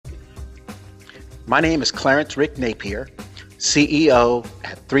My name is Clarence Rick Napier, CEO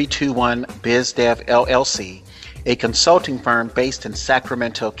at 321 BizDev LLC, a consulting firm based in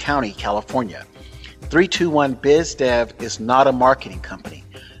Sacramento County, California. 321 BizDev is not a marketing company.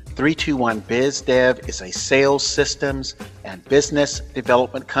 321 BizDev is a sales systems and business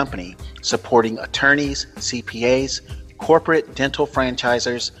development company supporting attorneys, CPAs, corporate dental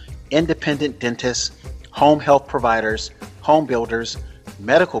franchisors, independent dentists, home health providers, home builders,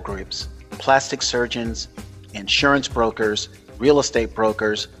 medical groups, plastic surgeons, insurance brokers, real estate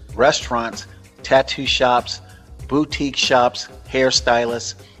brokers, restaurants, tattoo shops, boutique shops,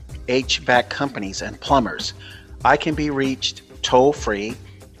 hairstylists, HVAC companies, and plumbers. I can be reached toll-free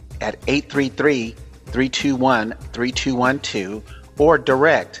at 833-321-3212 or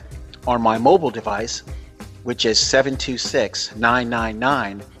direct on my mobile device, which is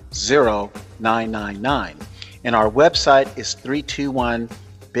 726-999-0999. And our website is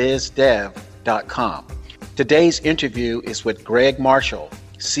 321bizdev.com. Today's interview is with Greg Marshall,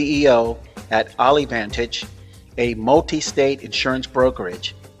 CEO at Alivantage, a multi-state insurance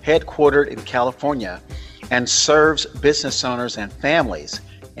brokerage headquartered in California and serves business owners and families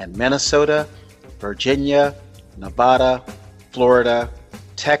in Minnesota, Virginia, Nevada, Florida,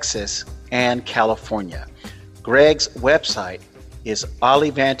 Texas, and California. Greg's website is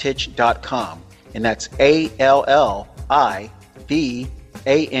alivantage.com, and that's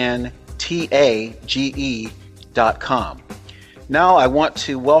ALLIVANTAGE.com. Now I want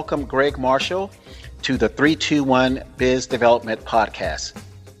to welcome Greg Marshall to the 321 Biz Development Podcast.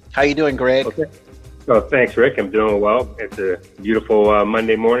 How you doing, Greg? Okay. Oh, thanks, Rick. I'm doing well. It's a beautiful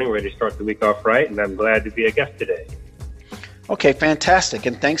Monday morning, ready to start the week off right, and I'm glad to be a guest today. Okay, fantastic,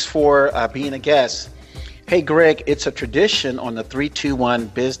 and thanks for being a guest. Hey, Greg, it's a tradition on the 321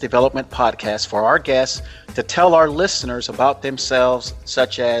 Biz Development Podcast for our guests to tell our listeners about themselves,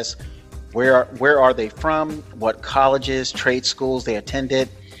 such as where are they from, what colleges, trade schools they attended,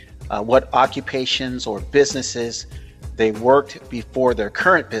 what occupations or businesses they worked before their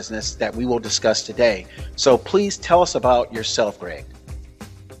current business that we will discuss today. So please tell us about yourself, Greg.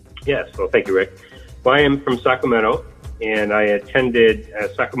 Yes, well, thank you, Rick. Well, I am from Sacramento, and I attended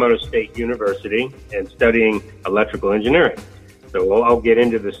Sacramento State University and studying electrical engineering. So I'll get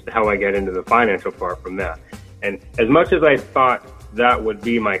into this, how I get into the financial part from that. And as much as I thought that would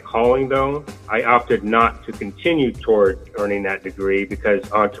be my calling, though, I opted not to continue toward earning that degree because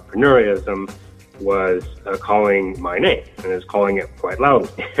entrepreneurialism was calling my name and is calling it quite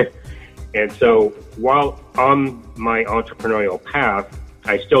loudly. And so while on my entrepreneurial path,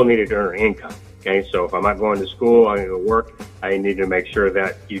 I still needed to earn income. Okay, so if I'm not going to school, I need to work. I need to make sure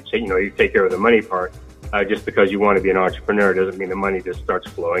that you take care of the money part. Just because you want to be an entrepreneur doesn't mean the money just starts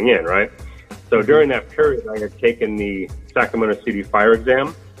flowing in, right? So during that period, I had taken the Sacramento City Fire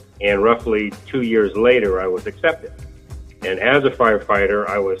exam, and roughly 2 years later, I was accepted. And as a firefighter,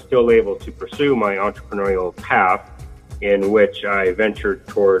 I was still able to pursue my entrepreneurial path, in which I ventured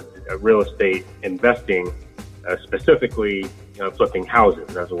toward real estate investing, specifically flipping houses.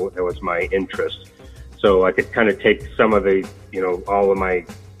 That was my interest. So I could kind of take some of the, all of my,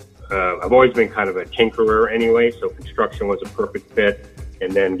 I've always been kind of a tinkerer anyway, so construction was a perfect fit.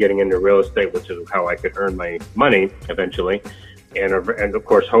 And then getting into real estate, which is how I could earn my money eventually. And of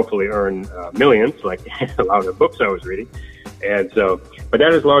course, hopefully earn millions, like a lot of the books I was reading. And so, but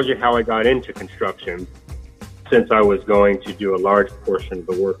that is largely how I got into construction, since I was going to do a large portion of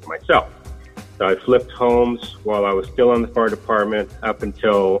the work myself. So I flipped homes while I was still in the fire department up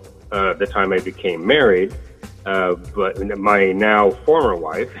until the time I became married. But my now former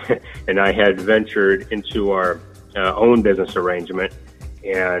wife and I had ventured into our own business arrangement,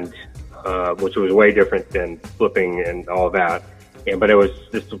 and which was way different than flipping and all that. But it was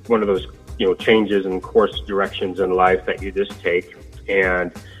just one of those, changes and course directions in life that you just take.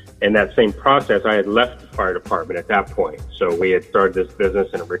 And in that same process, I had left the fire department at that point. So we had started this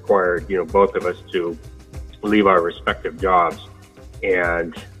business, and it required, both of us to leave our respective jobs.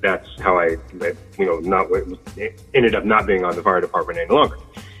 And that's how I ended up not being on the fire department any longer.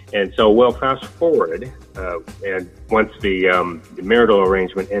 And so, well, fast forward, and once the marital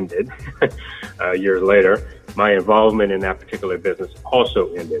arrangement ended, years later, my involvement in that particular business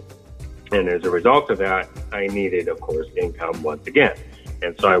also ended. And as a result of that, I needed, of course, income once again.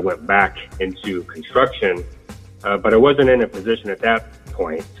 And so I went back into construction, but I wasn't in a position at that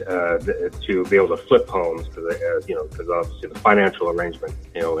point to be able to flip homes because obviously the financial arrangement,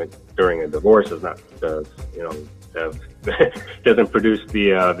 during a divorce is not, doesn't produce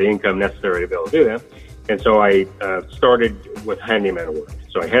the income necessary to be able to do that. And so I started with handyman work.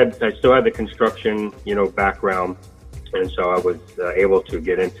 So I still had the construction, background. And so I was able to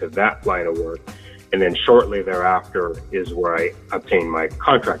get into that line of work. And then shortly thereafter is where I obtained my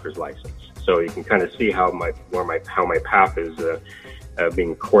contractor's license. So you can kind of see how my path is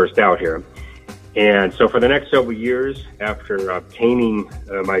being coursed out here. And so for the next several years, after obtaining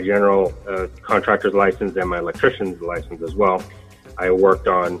my general contractor's license and my electrician's license as well, I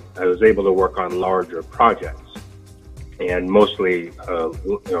was able to work on larger projects, and mostly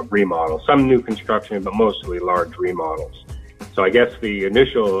remodels, some new construction, but mostly large remodels. So I guess the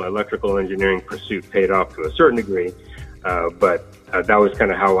initial electrical engineering pursuit paid off to a certain degree, but that was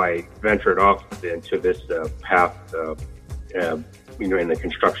kind of how I ventured off into this path, in the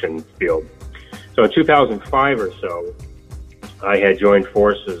construction field. So in 2005 or so, I had joined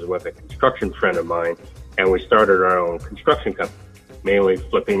forces with a construction friend of mine, and we started our own construction company, mainly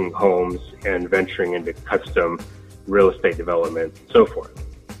flipping homes and venturing into custom real estate development and so forth.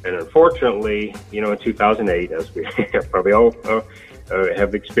 And unfortunately, in 2008, as we probably all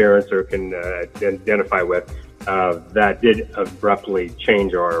have experienced or can identify with, that did abruptly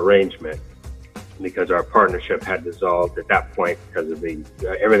change our arrangement, because our partnership had dissolved at that point because of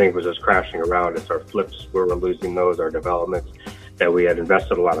everything was just crashing around us. Our flips, we were losing those, our developments that we had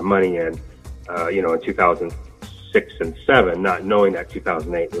invested a lot of money in, in 2006 and 7, not knowing that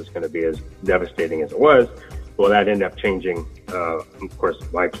 2008 was going to be as devastating as it was. Well, that ended up changing, of course,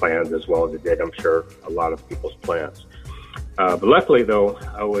 my plans as well as it did, I'm sure, a lot of people's plans. But luckily, though,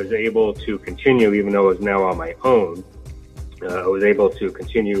 I was able to continue, even though I was now on my own. I was able to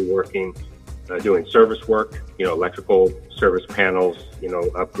continue working, doing service work, electrical service panels,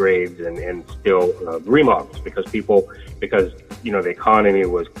 upgrades and still remodels, because the economy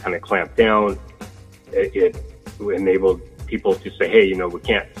was kind of clamped down. It enabled people to say, hey, we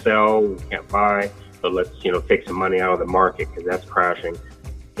can't sell, we can't buy, but let's, take some money out of the market because that's crashing,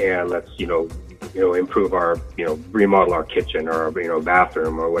 and let's, improve our, remodel our kitchen or our,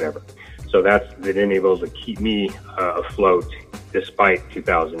 bathroom or whatever. So that enabled to keep me afloat despite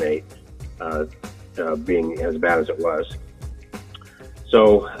 2008 being as bad as it was.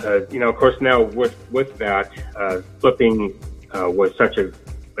 So, of course, now with that, flipping was flipping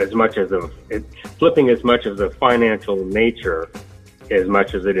as much of the financial nature as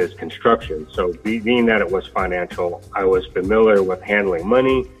much as it is construction. So being that it was financial, I was familiar with handling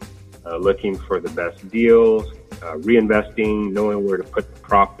money, looking for the best deals, reinvesting, knowing where to put the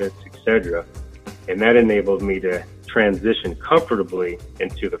profits, etc. And that enabled me to transition comfortably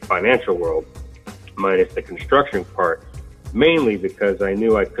into the financial world, minus the construction part, mainly because I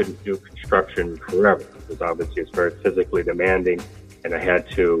knew I couldn't do construction forever, because obviously it's very physically demanding, and I had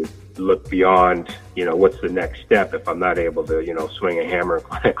to look beyond, what's the next step if I'm not able to, swing a hammer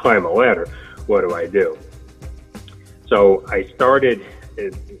and climb a ladder. What do I do? So I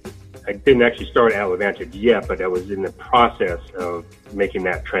didn't actually start Allivantage yet, but I was in the process of making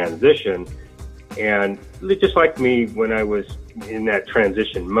that transition. And just like me, when I was in that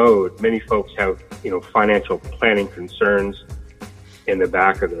transition mode, many folks have, financial planning concerns in the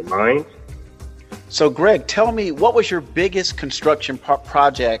back of their mind. So Greg, tell me, what was your biggest construction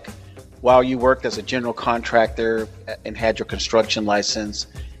project while you worked as a general contractor and had your construction license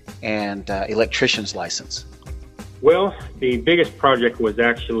and electrician's license? Well, the biggest project was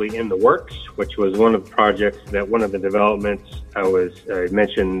actually in the works, which was one of the developments I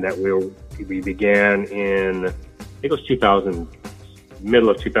mentioned that we began in, I think it was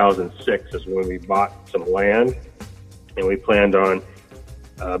middle of 2006 is when we bought some land, and we planned on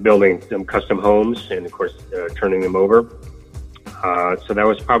building some custom homes and, of course, turning them over. So that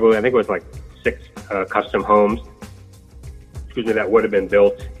was probably, I think it was like 6 custom homes, that would have been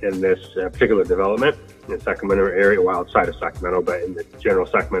built in this particular development in the Sacramento area, well, outside of Sacramento, but in the general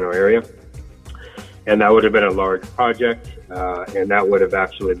Sacramento area. And that would have been a large project, and that would have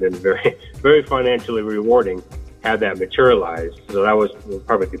actually been very, very financially rewarding had that materialized. So that was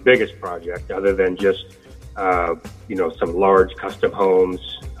probably the biggest project, other than just, some large custom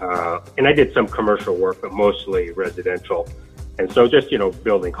homes. And I did some commercial work, but mostly residential. And so just,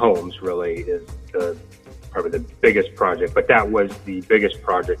 building homes really is probably the biggest project. But that was the biggest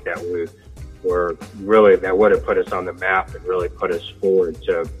project that that would have put us on the map and really put us forward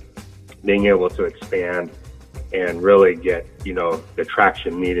to being able to expand and really get, the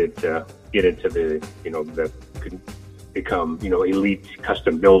traction needed to get into become, elite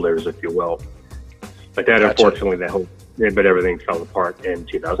custom builders, if you will. But that, gotcha. Unfortunately, everything fell apart in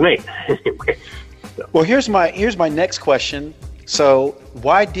 2008. Anyway, so. Well, here's my next question. So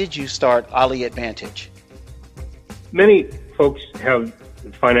why did you start Allivantage? Many folks have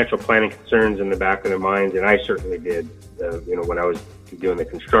financial planning concerns in the back of their minds, and I certainly did, when I was doing the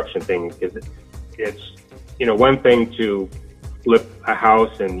construction thing, because it's, one thing to flip a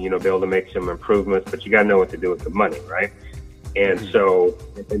house and, be able to make some improvements, but you got to know what to do with the money, right? And so,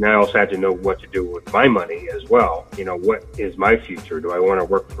 and I also had to know what to do with my money as well. What is my future? Do I want to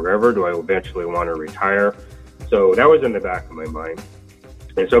work forever? Do I eventually want to retire? So that was in the back of my mind.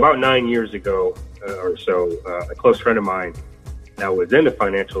 And so about 9 years ago or so, a close friend of mine that was in the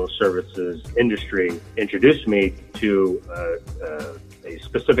financial services industry introduced me to a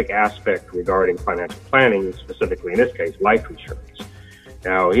specific aspect regarding financial planning, specifically in this case, life insurance.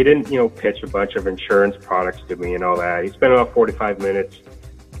 Now, he didn't, pitch a bunch of insurance products to me and all that. He spent about 45 minutes,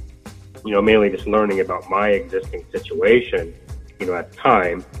 mainly just learning about my existing situation, at the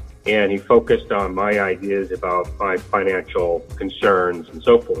time. And he focused on my ideas about my financial concerns and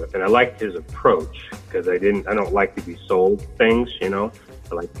so forth. And I liked his approach because I don't like to be sold things, I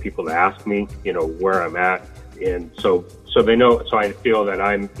like people to ask me, where I'm at. And so they know, so I feel that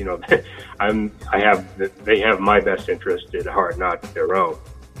I'm, they have my best interest at heart, not their own.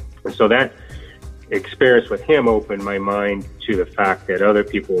 And so that experience with him opened my mind to the fact that other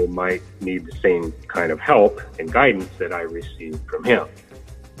people might need the same kind of help and guidance that I received from him.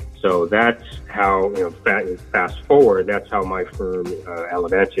 So that's how, fast forward, that's how my firm,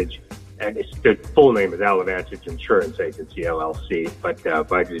 Alavantage, and the full name is Alavantage Insurance Agency, LLC, but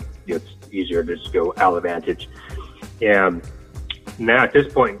it's easier to just go Alavantage. And now at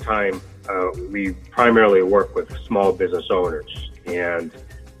this point in time, we primarily work with small business owners. And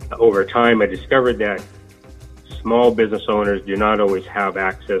over time, I discovered that small business owners do not always have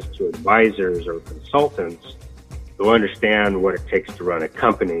access to advisors or consultants who understand what it takes to run a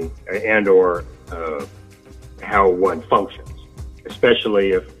company and or how one functions,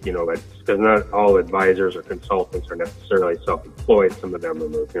 especially if, because not all advisors or consultants are necessarily self-employed. Some of them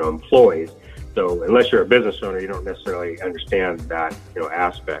are, employees. So unless you're a business owner, you don't necessarily understand that,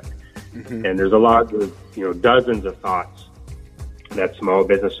 aspect. Mm-hmm. And there's a lot of, dozens of thoughts that small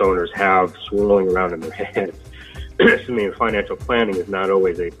business owners have swirling around in their heads. Financial planning is not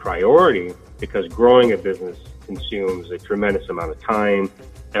always a priority because growing a business consumes a tremendous amount of time,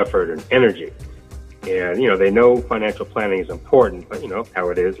 effort, and energy. And, they know financial planning is important, but how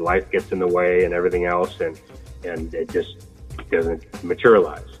it is, life gets in the way and everything else, and it just doesn't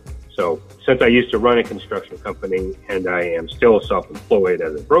materialize. So since I used to run a construction company and I am still self-employed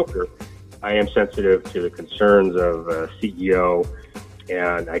as a broker, I am sensitive to the concerns of a CEO,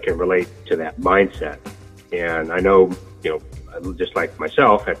 and I can relate to that mindset. And I know, just like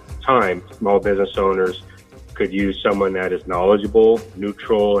myself at the time, small business owners could use someone that is knowledgeable,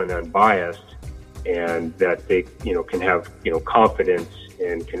 neutral, and unbiased, and that they, can have, confidence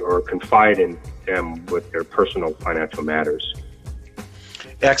and or confide in them with their personal financial matters.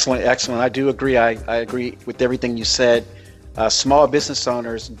 Excellent. I do agree. I agree with everything you said. Small business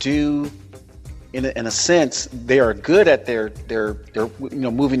owners do, in a sense, they are good at their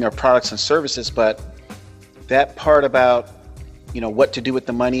moving their products and services, but that part about what to do with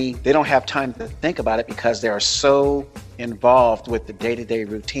the money, they don't have time to think about it because they are so involved with the day-to-day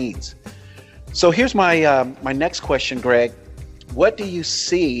routines. So here's my my next question, Greg. What do you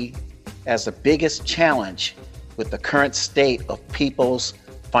see as the biggest challenge with the current state of people's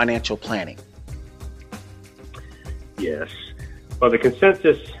financial planning? Yes. Well, the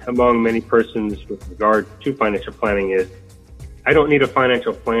consensus among many persons with regard to financial planning is, I don't need a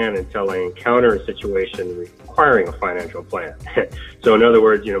financial plan until I encounter a situation requiring a financial plan. So in other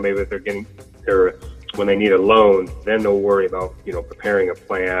words, maybe if when they need a loan, then they'll worry about, preparing a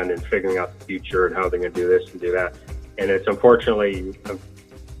plan and figuring out the future and how they're going to do this and do that. And it's unfortunately,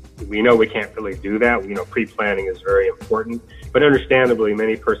 we know we can't really do that. Pre-planning is very important, but understandably,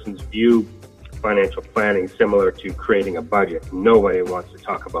 many persons view financial planning similar to creating a budget. Nobody wants to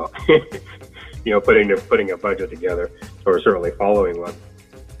talk about, putting a budget together, or certainly following one.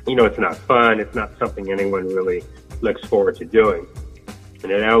 It's not fun. It's not something anyone really looks forward to doing.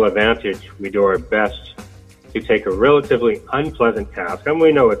 And at Alavantage, we do our best to take a relatively unpleasant task, and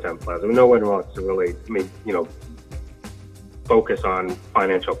we know it's unpleasant. No one wants to really, focus on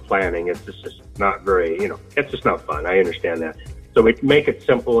financial planning. It's just not very, it's just not fun. I understand that. So we make it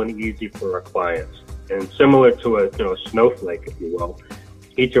simple and easy for our clients. And similar to a snowflake, if you will,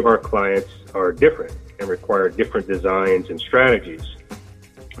 each of our clients are different and require different designs and strategies.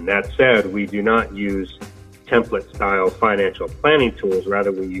 And that said, we do not use template-style financial planning tools.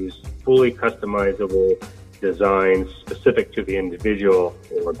 Rather, we use fully customizable designs specific to the individual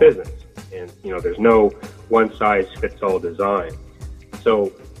or business. And, there's no one-size-fits-all design.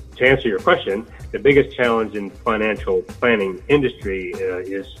 So to answer your question, the biggest challenge in financial planning industry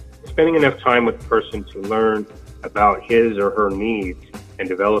is spending enough time with the person to learn about his or her needs and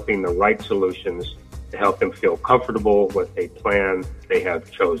developing the right solutions to help them feel comfortable with a plan they have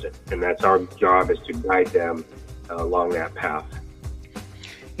chosen. And that's our job, is to guide them along that path.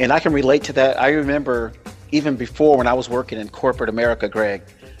 And I can relate to that. I remember even before, when I was working in corporate America, Greg,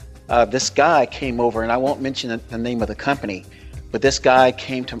 this guy came over, and I won't mention the name of the company, but this guy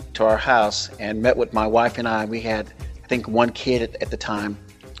came to our house and met with my wife and I. We had, I think, one kid at the time,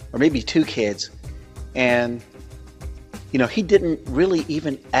 or maybe two kids. And, he didn't really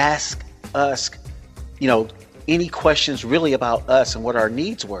even ask us, any questions really about us and what our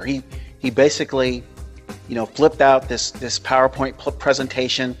needs were. He basically, flipped out this PowerPoint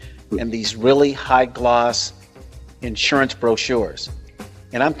presentation and these really high gloss insurance brochures.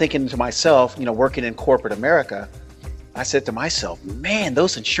 And I'm thinking to myself, working in corporate America, I said to myself, man,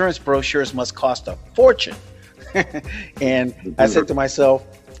 those insurance brochures must cost a fortune. And I said to myself,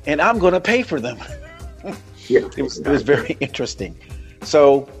 and I'm going to pay for them. Yeah, it was very interesting.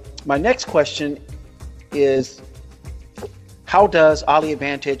 So my next question is, how does Ali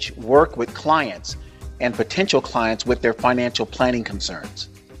Advantage work with clients and potential clients with their financial planning concerns?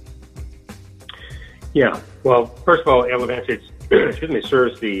 Yeah, well, first of all, Ali Advantage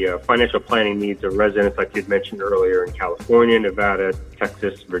serves the financial planning needs of residents, like you'd mentioned earlier, in California, Nevada,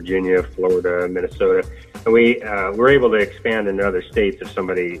 Texas, Virginia, Florida, Minnesota. And we're able to expand into other states if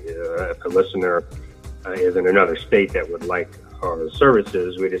somebody, if a listener is in another state that would like our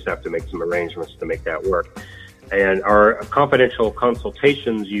services. We just have to make some arrangements to make that work. And our confidential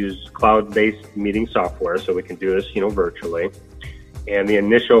consultations use cloud-based meeting software, so we can do this, virtually. And the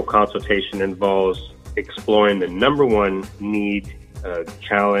initial consultation involves exploring the number one need,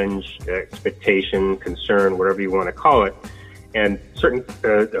 challenge, expectation, concern, whatever you want to call it. And certain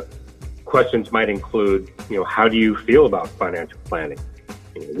questions might include, how do you feel about financial planning?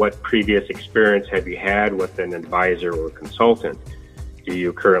 What previous experience have you had with an advisor or consultant? Do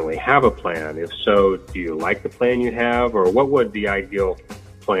you currently have a plan? If so, do you like the plan you have, or what would the ideal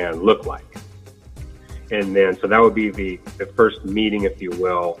plan look like? And then, so that would be the first meeting, if you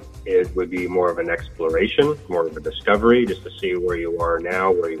will. It would be more of an exploration, more of a discovery, just to see where you are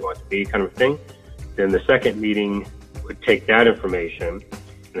now, where you want to be, kind of thing. Then the second meeting would take that information,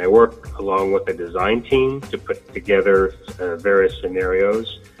 and I work along with the design team to put together various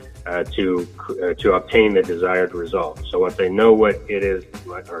scenarios to obtain the desired result. So once I know what it is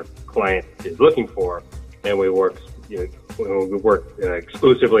what our client is looking for, then we work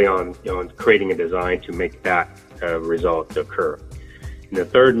exclusively on creating a design to make that result occur. And the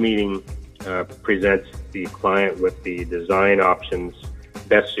third meeting presents the client with the design options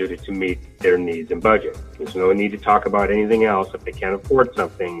best suited to meet their needs and budget. There's no need to talk about anything else. If they can't afford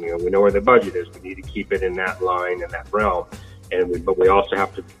something, we know where the budget is. We need to keep it in that line, in that realm. But we also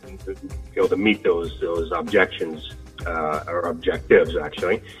have to be able to meet those objections or objectives,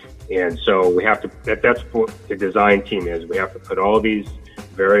 actually. And so we have to. That's what the design team is. We have to put all these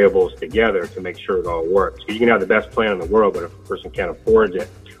variables together to make sure it all works. You can have the best plan in the world, but if a person can't afford it,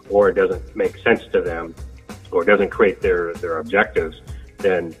 or it doesn't make sense to them, or it doesn't create their objectives,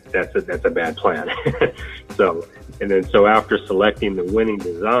 then that's a bad plan. So after selecting the winning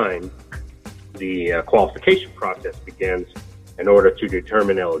design, the qualification process begins in order to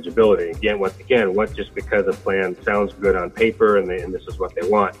determine eligibility. Again, just because a plan sounds good on paper and this is what they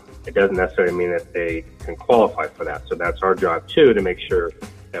want, it doesn't necessarily mean that they can qualify for that. So that's our job too, to make sure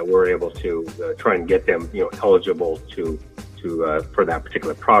that we're able to try and get them, eligible for that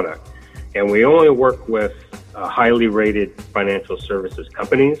particular product. And we only work with highly rated financial services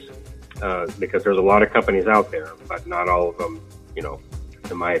companies because there's a lot of companies out there, but not all of them,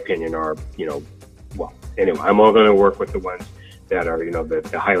 in my opinion, are, well, anyway, I'm all going to work with the ones that are,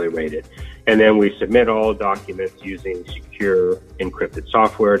 the highly rated. And then we submit all documents using secure encrypted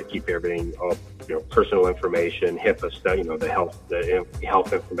software to keep everything, all, personal information, HIPAA stuff, the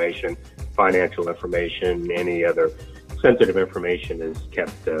health information, financial information, any other sensitive information is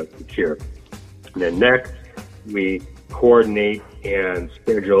kept secure. And then next, we coordinate and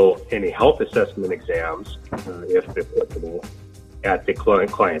schedule any health assessment exams, if applicable, at the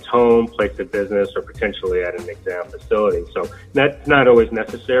client's home, place of business, or potentially at an exam facility. So that's not always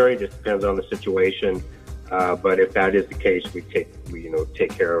necessary; just depends on the situation. But if that is the case, we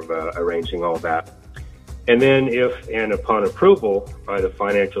take care of arranging all that. And then, if and upon approval by the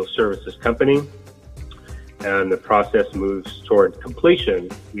financial services company, and the process moves toward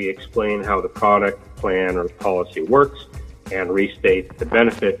completion, we explain how the product, plan, or policy works, and restate the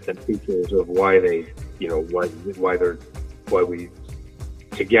benefits and features of why we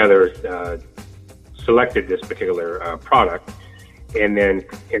together selected this particular product. And then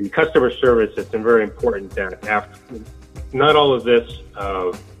in customer service, it's very important that after not all of this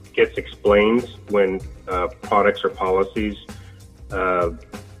gets explained when products or policies,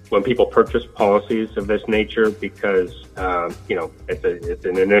 when people purchase policies of this nature, because it's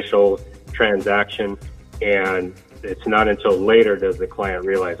an initial transaction, and it's not until later does the client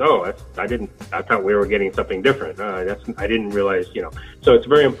realize, I thought we were getting something different. I didn't realize, So it's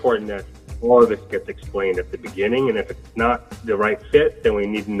very important that all of this gets explained at the beginning, and if it's not the right fit, then we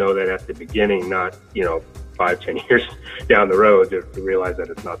need to know that at the beginning, not 5-10 years down the road to realize that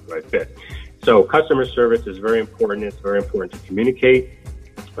it's not the right fit. So customer service is very important. It's very important to communicate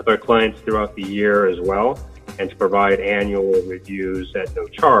with our clients throughout the year as well, and to provide annual reviews at no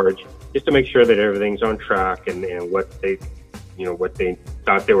charge, just to make sure that everything's on track and what they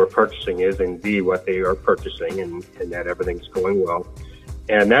thought they were purchasing is indeed what they are purchasing, and that everything's going well.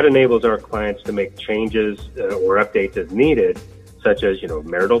 And that enables our clients to make changes or updates as needed, such as,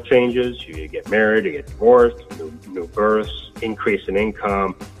 marital changes, you get married, you get divorced, new births, increase in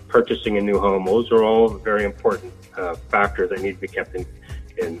income, purchasing a new home. Those are all very important factors that need to be kept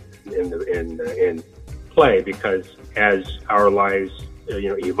in play, because as our lives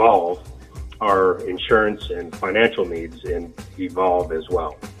evolve, our insurance and financial needs evolve as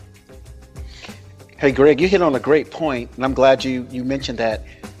well. Hey, Greg, you hit on a great point, and I'm glad you mentioned that.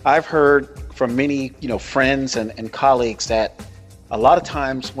 I've heard from many friends and colleagues that a lot of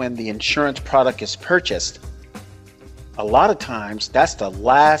times when the insurance product is purchased, a lot of times that's the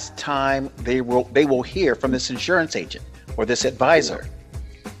last time they will hear from this insurance agent or this advisor.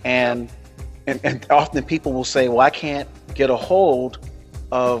 And often people will say, well, I can't get a hold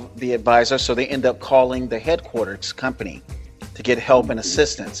of the advisor, so they end up calling the headquarters company to get help and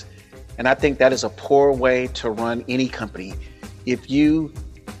assistance. And I think that is a poor way to run any company. If you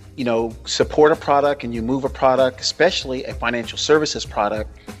support a product and you move a product, especially a financial services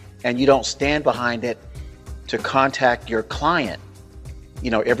product, and you don't stand behind it to contact your client,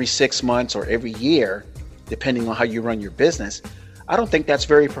 every 6 months or every year, depending on how you run your business, I don't think that's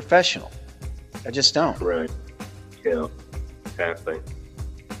very professional. I just don't. Right. Yeah, exactly.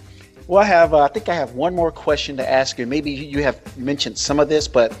 Well, I think I have one more question to ask you. Maybe you have mentioned some of this,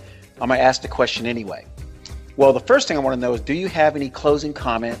 but I'm going to ask the question anyway. Well, the first thing I want to know is, do you have any closing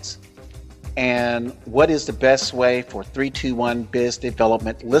comments? And what is the best way for 321 Biz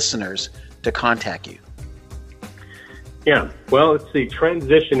Development listeners to contact you? Yeah, well, it's the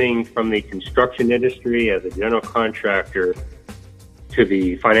transitioning from the construction industry as a general contractor to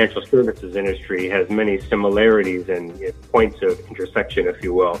the financial services industry has many similarities and points of intersection, if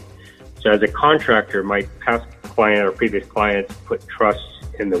you will. So as a contractor, my past client or previous clients put trust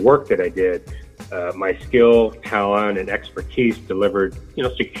in the work that I did. My skill, talent, and expertise delivered,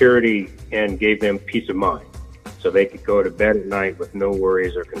 security and gave them peace of mind, so they could go to bed at night with no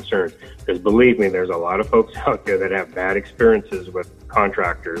worries or concerns. Because believe me, there's a lot of folks out there that have bad experiences with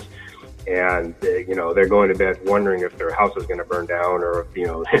contractors, and they're going to bed wondering if their house is going to burn down, or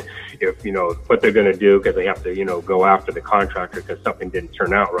if what they're going to do, because they have to go after the contractor because something didn't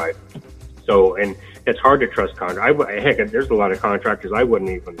turn out right. So, and it's hard to trust contractors. Heck, there's a lot of contractors I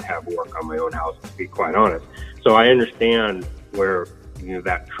wouldn't even have work on my own house, to be quite honest. So I understand where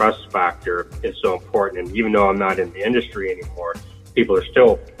that trust factor is so important. And even though I'm not in the industry anymore, people are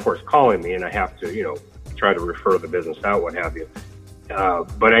still, of course, calling me, and I have to try to refer the business out, what have you.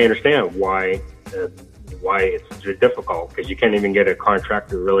 But I understand why it's difficult, because you can't even get a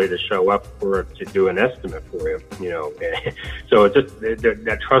contractor really to show up to do an estimate for you. So it's just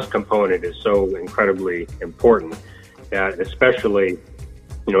that trust component is so incredibly important, that especially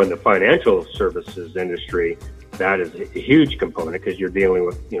in the financial services industry, that is a huge component, because you're dealing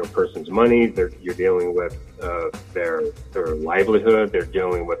with person's money, you're dealing with their livelihood, they're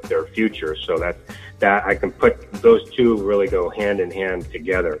dealing with their future. So that I can put those two really go hand in hand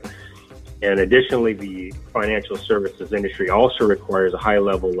together. And additionally, the financial services industry also requires a high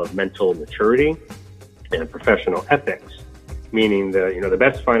level of mental maturity and professional ethics, meaning the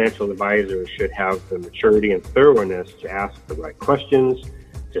best financial advisors should have the maturity and thoroughness to ask the right questions,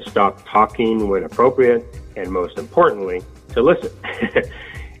 to stop talking when appropriate, and most importantly, to listen.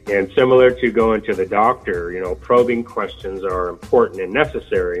 And similar to going to the doctor, probing questions are important and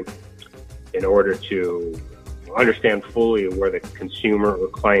necessary in order to understand fully where the consumer or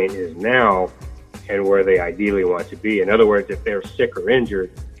client is now and where they ideally want to be. In other words, if they're sick or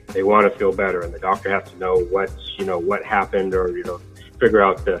injured, they want to feel better, and the doctor has to know what happened, or figure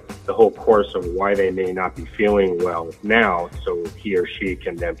out the whole course of why they may not be feeling well now, so he or she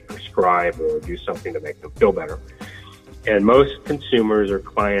can then prescribe or do something to make them feel better. And most consumers or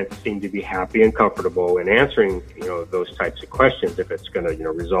clients seem to be happy and comfortable in answering those types of questions if it's going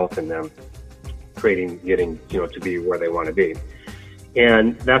to result in them getting to be where they want to be.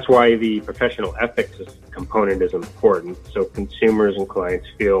 And that's why the professional ethics component is important. So consumers and clients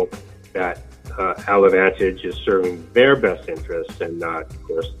feel that Alavantage is serving their best interests and not, of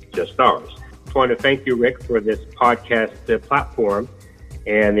course, just ours. I just want to thank you, Rick, for this podcast platform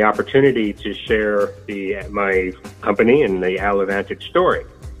and the opportunity to share my company and the Alavantage story.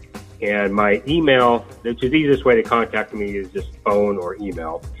 And my email, the easiest way to contact me is just phone or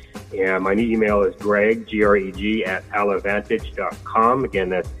email. And my email is Greg, Greg, at alavantage.com. Again,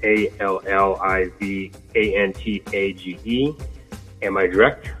 that's ALLIVANTAGE. And my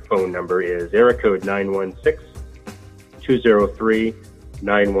direct phone number is area code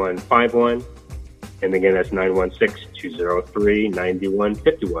 916-203-9151. And again, that's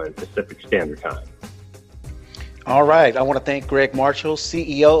 916-203-9151 Pacific Standard Time. All right. I want to thank Greg Marshall,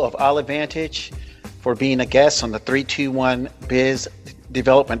 CEO of Alavantage, for being a guest on the 321 Biz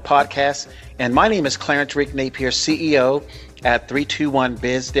Development Podcast. And my name is Clarence Rick Napier, CEO at 321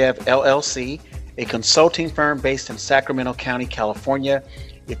 BizDev LLC, a consulting firm based in Sacramento County, California.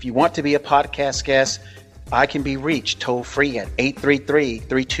 If you want to be a podcast guest, I can be reached toll free at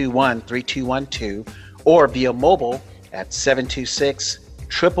 833-321-3212 or via mobile at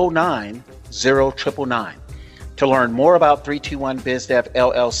 726-999-0999. To learn more about 321 BizDev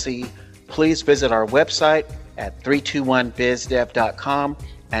LLC, please visit our website at 321bizdev.com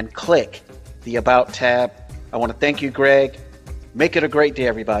and click the About tab. I want to thank you, Greg. Make it a great day,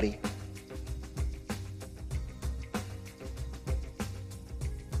 everybody.